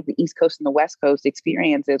duality of like the East Coast and the West Coast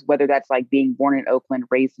experiences, whether that's like being born in Oakland,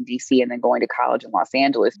 raised in DC, and then going to college in Los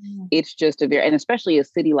Angeles. It's just and especially a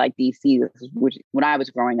city like DC, which when I was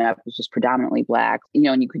growing up was just predominantly Black,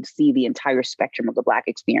 and you could see the entire spectrum of the Black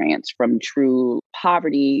experience, from true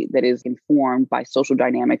poverty that is informed by social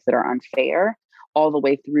dynamics that are unfair, all the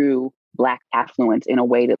way through Black affluence in a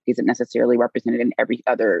way that isn't necessarily represented in every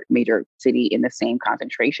other major city in the same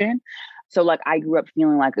concentration. So like I grew up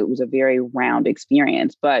feeling like it was a very round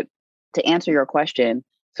experience. But to answer your question,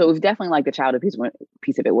 so it was definitely like the childhood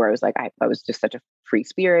piece of it where it was like I was just such a free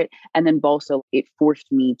spirit. And then also it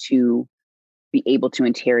forced me to be able to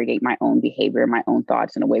interrogate my own behavior and my own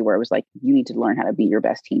thoughts in a way where it was like, you need to learn how to be your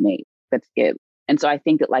best teammate. That's it. And so I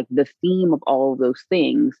think that like the theme of all of those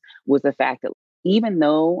things was the fact that even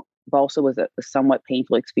though Balsa was a somewhat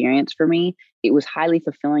painful experience for me, it was highly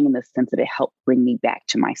fulfilling in the sense that it helped bring me back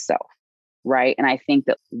to myself. Right. And I think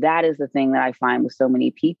that is the thing that I find with so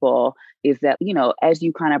many people is that, as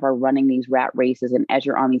you kind of are running these rat races and as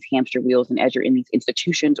you're on these hamster wheels and as you're in these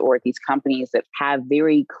institutions or at these companies that have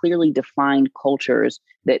very clearly defined cultures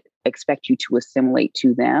that expect you to assimilate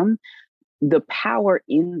to them, the power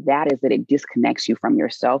in that is that it disconnects you from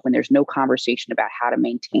yourself and there's no conversation about how to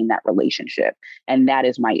maintain that relationship. And that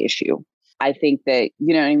is my issue. I think that,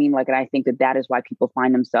 you know what I mean? Like, and I think that is why people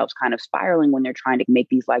find themselves kind of spiraling when they're trying to make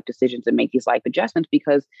these life decisions and make these life adjustments,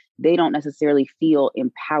 because they don't necessarily feel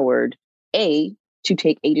empowered, A, to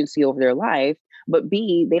take agency over their life, but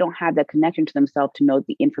B, they don't have that connection to themselves to know that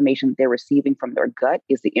the information they're receiving from their gut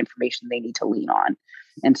is the information they need to lean on.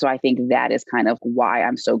 And so I think that is kind of why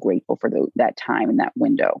I'm so grateful for that time and that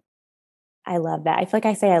window. I love that. I feel like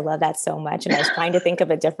I say I love that so much. And I was trying to think of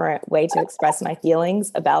a different way to express my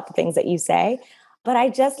feelings about the things that you say, but I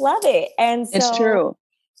just love it. And so it's true.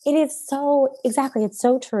 It is so, exactly. It's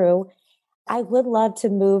so true. I would love to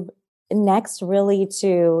move next really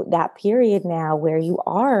to that period now where you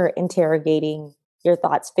are interrogating your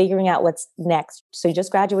thoughts, figuring out what's next. So you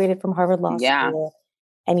just graduated from Harvard Law Yeah. School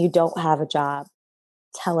and you don't have a job.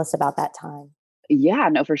 Tell us about that time. Yeah,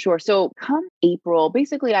 no, for sure. So come April,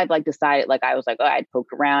 basically I'd like decided, like, I was like, oh, I'd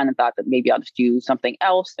poked around and thought that maybe I'll just do something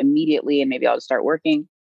else immediately and maybe I'll just start working.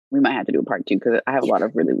 We might have to do a part two because I have a lot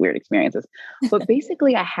of really weird experiences. But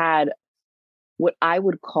basically I had what I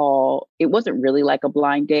would call, it wasn't really like a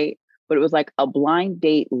blind date, but it was like a blind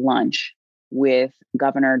date lunch with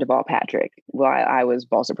Governor Deval Patrick while I was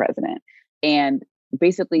Balsa president. And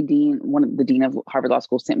basically the dean of Harvard Law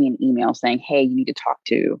School sent me an email saying, hey, you need to talk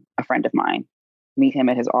to a friend of mine, meet him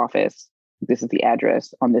at his office. This is the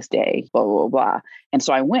address on this day, blah, blah, blah, blah. And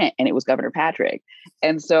so I went and it was Governor Patrick.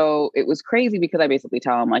 And so it was crazy because I basically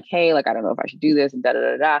tell him like, hey, like, I don't know if I should do this and da, da,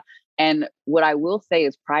 da, da. And what I will say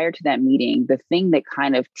is prior to that meeting, the thing that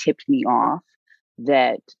kind of tipped me off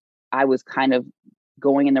that I was kind of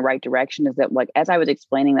going in the right direction is that, like, as I was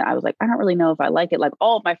explaining that, I was like, I don't really know if I like it. Like,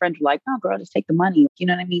 all of my friends were like, no, girl, just take the money. You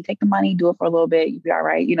know what I mean? Take the money, do it for a little bit. You'll be all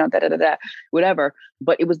right. You know, da, da, da, da, whatever.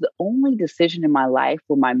 But it was the only decision in my life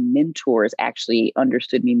where my mentors actually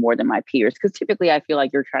understood me more than my peers. Because typically I feel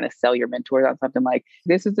like you're trying to sell your mentors on something like,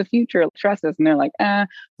 this is the future, trust us. And they're like,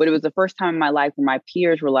 But it was the first time in my life where my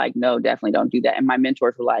peers were like, no, definitely don't do that. And my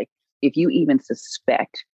mentors were like, if you even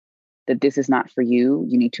suspect that this is not for you,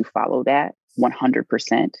 you need to follow that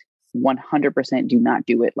 100%. 100% do not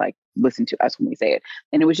do it. Like, listen to us when we say it.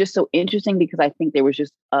 And it was just so interesting because I think there was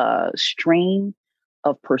just a strain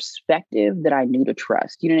of perspective that I knew to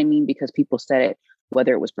trust. You know what I mean? Because people said it,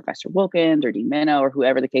 whether it was Professor Wilkins or Dean Mena or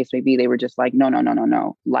whoever the case may be, they were just like, no, no, no, no,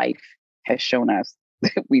 no. Life has shown us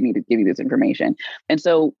that we need to give you this information. And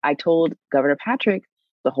so I told Governor Patrick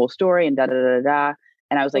the whole story and da da da da.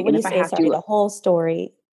 And I was like, when and you if say, I have sorry, to, the whole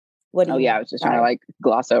story. What do you yeah, mean? I was just trying to like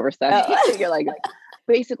gloss over stuff. Oh. You're like,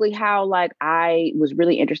 basically how like I was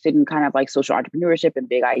really interested in kind of like social entrepreneurship and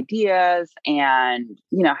big ideas, and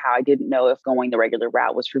you know how I didn't know if going the regular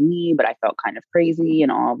route was for me, but I felt kind of crazy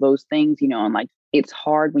and all those things, you know, and like it's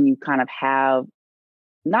hard when you kind of have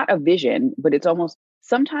not a vision, but it's almost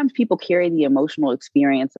sometimes people carry the emotional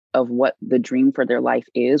experience of what the dream for their life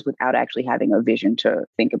is without actually having a vision to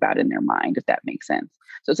think about in their mind, if that makes sense.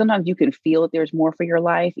 So sometimes you can feel that there's more for your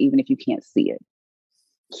life, even if you can't see it.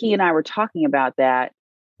 He and I were talking about that,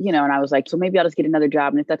 you know, and I was like, so maybe I'll just get another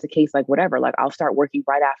job. And if that's the case, like whatever, like I'll start working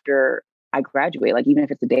right after I graduate. Like even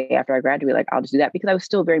if it's the day after I graduate, like I'll just do that because I was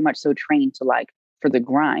still very much so trained to like for the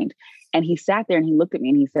grind. And he sat there and he looked at me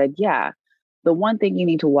and he said, yeah, the one thing you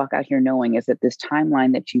need to walk out here knowing is that this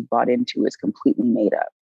timeline that you bought into is completely made up.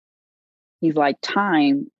 He's like,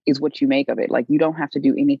 time is what you make of it. Like you don't have to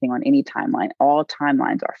do anything on any timeline. All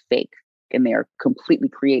timelines are fake and they are completely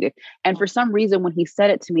created. And for some reason, when he said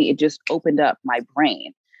it to me, it just opened up my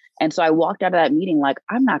brain. And so I walked out of that meeting like,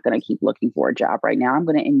 I'm not going to keep looking for a job right now. I'm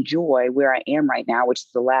going to enjoy where I am right now, which is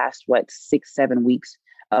the last, 6-7 weeks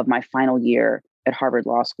of my final year at Harvard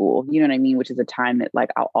Law School. You know what I mean? Which is a time that like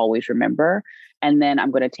I'll always remember. And then I'm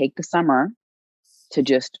going to take the summer to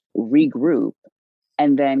just regroup.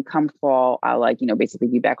 And then come fall, I'll like, you know, basically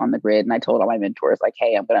be back on the grid. And I told all my mentors like,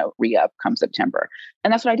 hey, I'm going to re-up come September.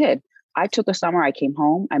 And that's what I did. I took a summer. I came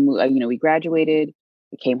home. I moved, you know, we graduated.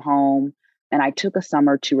 I came home and I took a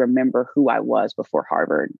summer to remember who I was before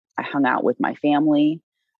Harvard. I hung out with my family.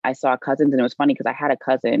 I saw cousins, and it was funny because I had a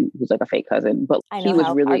cousin who's like a fake cousin, but he was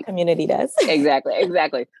really our community does.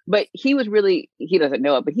 exactly. But he doesn't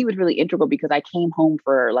know it, but he was really integral because I came home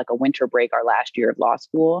for like a winter break, our last year of law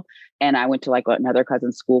school. And I went to like another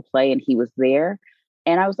cousin's school play and he was there.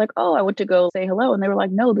 And I was like, oh, I went to go say hello. And they were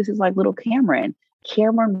like, no, this is like little Cameron.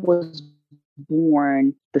 Cameron was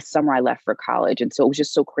born the summer I left for college. And so it was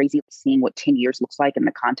just so crazy seeing what 10 years looks like in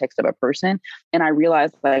the context of a person. And I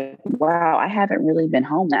realized like, wow, I haven't really been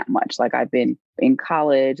home that much. Like I've been in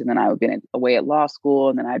college and then I've been away at law school.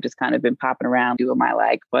 And then I've just kind of been popping around doing my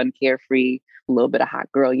like fun, carefree, a little bit of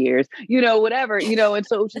hot girl years, you know, whatever, you know. And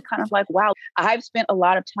so it was just kind of like, wow, I've spent a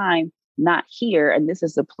lot of time not here. And this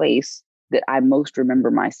is the place that I most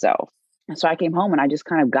remember myself. And so I came home and I just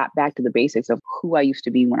kind of got back to the basics of who I used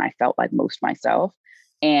to be when I felt like most myself.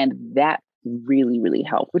 And that really, really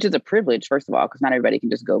helped, which is a privilege, first of all, because not everybody can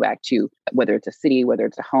just go back to whether it's a city, whether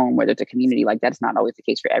it's a home, whether it's a community. Like that's not always the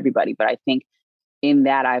case for everybody. But I think in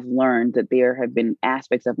that I've learned that there have been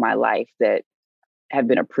aspects of my life that have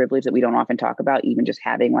been a privilege that we don't often talk about, even just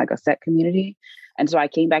having like a set community. And so I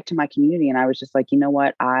came back to my community and I was just like, you know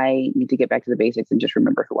what, I need to get back to the basics and just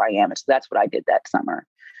remember who I am. And so that's what I did that summer.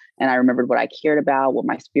 And I remembered what I cared about, what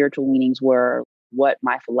my spiritual leanings were, what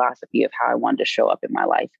my philosophy of how I wanted to show up in my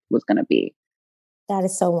life was going to be. That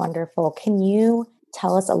is so wonderful. Can you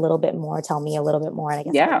tell us a little bit more, tell me a little bit more, and I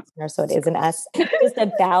guess Yeah. so it isn't us, just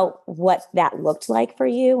about what that looked like for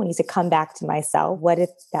you when you said, come back to myself. What did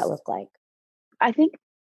that look like? I think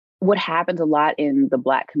what happens a lot in the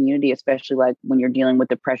Black community, especially like when you're dealing with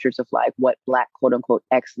the pressures of like what Black quote unquote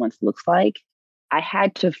excellence looks like, I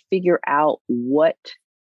had to figure out what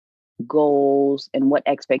goals and what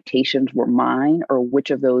expectations were mine or which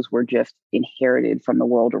of those were just inherited from the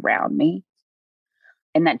world around me.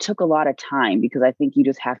 And that took a lot of time because I think you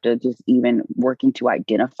just have to just even working to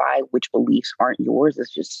identify which beliefs aren't yours is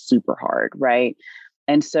just super hard. Right.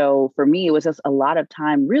 And so for me, it was just a lot of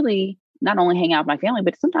time really not only hanging out with my family,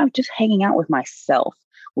 but sometimes just hanging out with myself,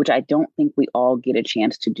 which I don't think we all get a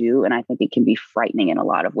chance to do. And I think it can be frightening in a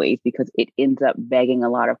lot of ways because it ends up begging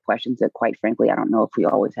a lot of questions that, quite frankly, I don't know if we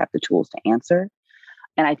always have the tools to answer.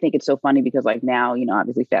 And I think it's so funny because like now,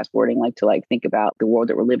 obviously fast forwarding like to like think about the world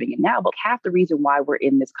that we're living in now, but half the reason why we're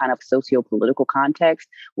in this kind of socio-political context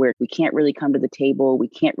where we can't really come to the table, we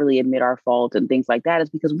can't really admit our faults and things like that is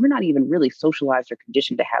because we're not even really socialized or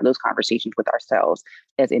conditioned to have those conversations with ourselves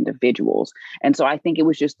as individuals. And so I think it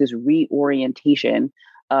was just this reorientation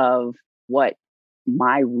of what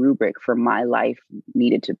my rubric for my life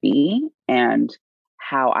needed to be and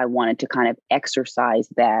how I wanted to kind of exercise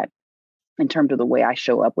that in terms of the way I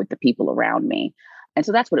show up with the people around me. And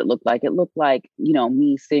so that's what it looked like. It looked like,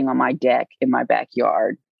 me sitting on my deck in my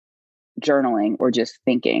backyard, journaling or just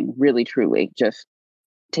thinking, really, truly, just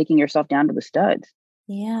taking yourself down to the studs.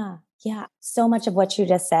 Yeah. Yeah. So much of what you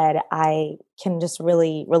just said, I can just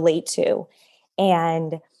really relate to.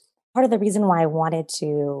 And part of the reason why I wanted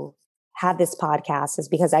to have this podcast is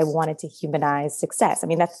because I wanted to humanize success. I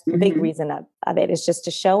mean, that's the big reason of it, is just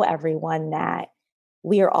to show everyone that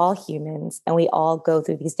we are all humans and we all go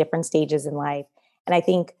through these different stages in life. And I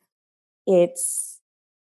think it's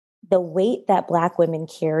the weight that Black women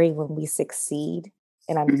carry when we succeed.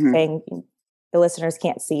 And I'm saying the listeners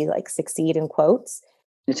can't see like succeed in quotes.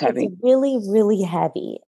 It's heavy. It's really, really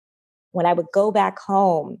heavy. When I would go back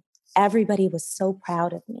home, everybody was so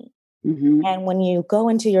proud of me. And when you go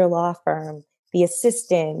into your law firm, the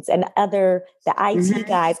assistants and the IT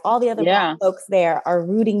guys, all the other Black folks there are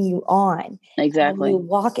rooting you on. Exactly. And you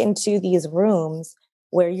walk into these rooms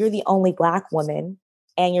where you're the only Black woman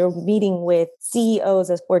and you're meeting with CEOs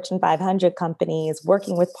of Fortune 500 companies,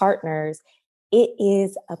 working with partners. It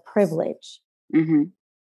is a privilege,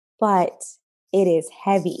 but it is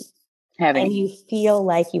heavy. And you feel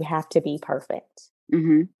like you have to be perfect.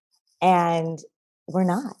 And we're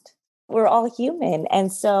not. We're all human.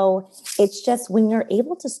 And so it's just when you're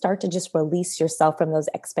able to start to just release yourself from those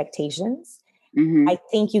expectations, I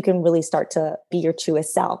think you can really start to be your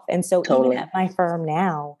truest self. And so even at my firm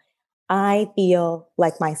now, I feel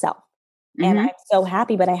like myself. And I'm so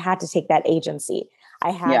happy, but I had to take that agency.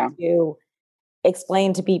 I had to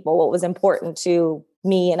explain to people what was important to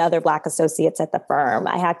me and other Black associates at the firm.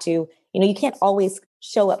 I had to, you can't always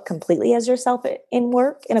show up completely as yourself in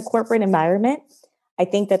work in a corporate environment. I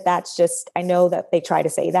think that's just, I know that they try to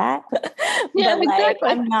say that, but exactly.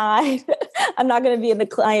 I'm not going to be in the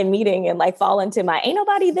client meeting and like fall into my, ain't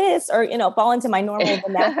nobody this, or, fall into my normal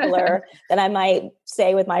vernacular that I might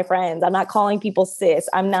say with my friends. I'm not calling people sis.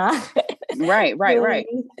 I'm not right.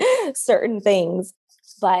 certain things,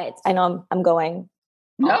 but I know I'm going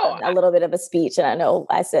on a little bit of a speech. And I know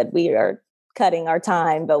I said we are cutting our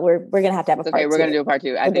time, but we're going to have a part two. Okay, we're going to do a part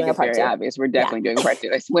two. I think it's very obvious. We're definitely doing a part two.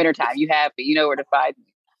 It's wintertime. You have it. You know where to find me.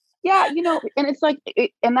 Yeah, and it's like,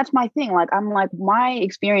 and that's my thing. Like, I'm like, my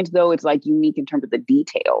experience, though, it's like unique in terms of the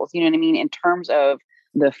details. You know what I mean? In terms of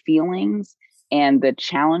the feelings and the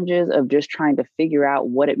challenges of just trying to figure out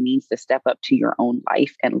what it means to step up to your own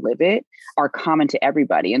life and live it are common to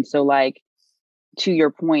everybody. And so, like, to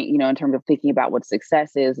your point, in terms of thinking about what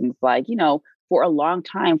success is, and it's like, for a long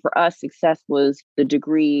time, for us, success was the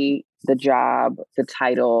degree, the job, the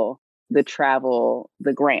title, the travel,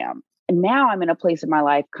 the gram. And now I'm in a place in my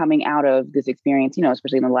life coming out of this experience,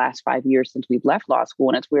 especially in the last 5 years since we've left law school.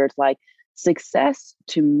 And it's where it's like success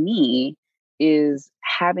to me is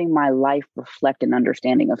having my life reflect an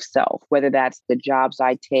understanding of self, whether that's the jobs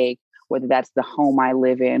I take, whether that's the home I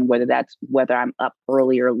live in, whether I'm up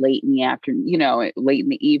early or late in the afternoon, late in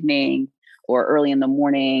the evening, or early in the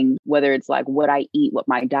morning, whether it's like what I eat, what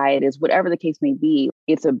my diet is, whatever the case may be,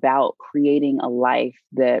 it's about creating a life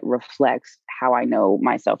that reflects how I know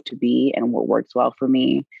myself to be and what works well for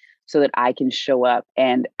me so that I can show up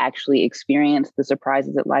and actually experience the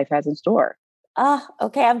surprises that life has in store.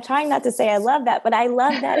 Okay. I'm trying not to say I love that, but I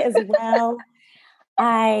love that as well.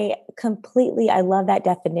 I love that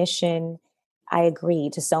definition. I agree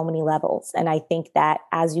to so many levels. And I think that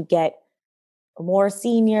as you get more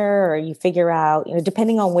senior, or you figure out,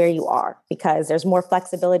 depending on where you are, because there's more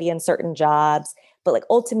flexibility in certain jobs. But like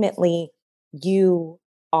ultimately, you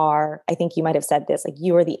are, I think you might have said this, like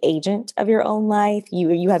you are the agent of your own life.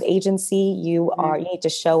 You have agency. You need to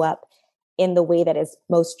show up in the way that is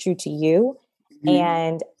most true to you.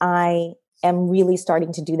 And I am really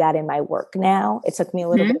starting to do that in my work now. It took me a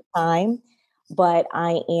little bit of time, but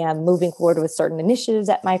I am moving forward with certain initiatives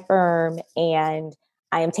at my firm, and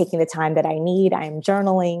I am taking the time that I need. I am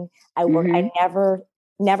journaling. I work. I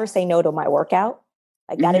never say no to my workout.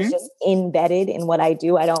 Like that is just embedded in what I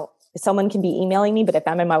do. Someone can be emailing me, but if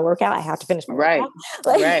I'm in my workout, I have to finish my workout.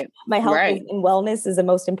 Like, my health and wellness is the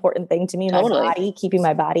most important thing to me. Totally. My body, keeping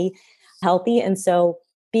my body healthy. And so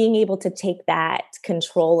being able to take that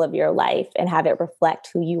control of your life and have it reflect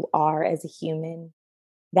who you are as a human,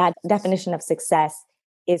 that definition of success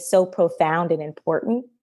is so profound and important.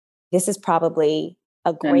 This is probably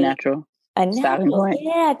a natural stopping point.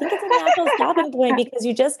 Yeah, I think it's a natural stopping point,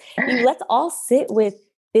 because let's all sit with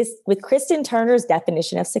Kristin Turner's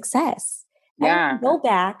definition of success. Yeah. Go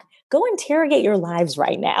back, go interrogate your lives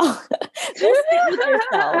right now. Go sit with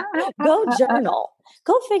yourself, go journal,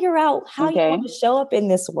 go figure out how you want to show up in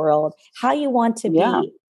this world, how you want to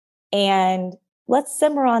be. And let's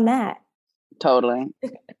simmer on that. Totally.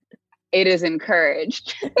 It is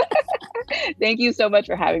encouraged. Thank you so much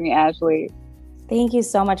for having me, Ashley. Thank you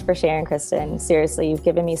so much for sharing, Kristin. Seriously, you've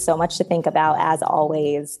given me so much to think about, as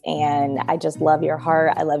always. And I just love your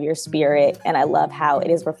heart. I love your spirit. And I love how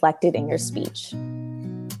it is reflected in your speech.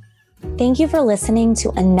 Thank you for listening to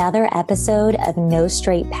another episode of No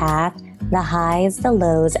Straight Path, the highs, the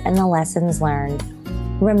lows, and the lessons learned.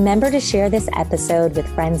 Remember to share this episode with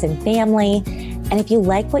friends and family. And if you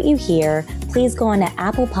like what you hear, please go on to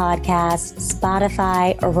Apple Podcasts,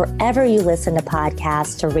 Spotify, or wherever you listen to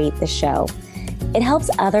podcasts to rate the show. It helps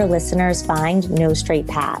other listeners find No Straight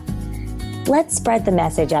Path. Let's spread the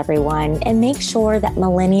message, everyone, and make sure that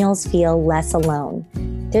millennials feel less alone.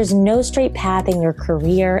 There's no straight path in your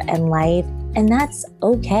career and life, and that's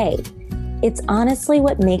okay. It's honestly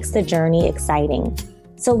what makes the journey exciting.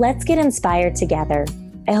 So let's get inspired together.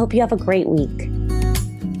 I hope you have a great week.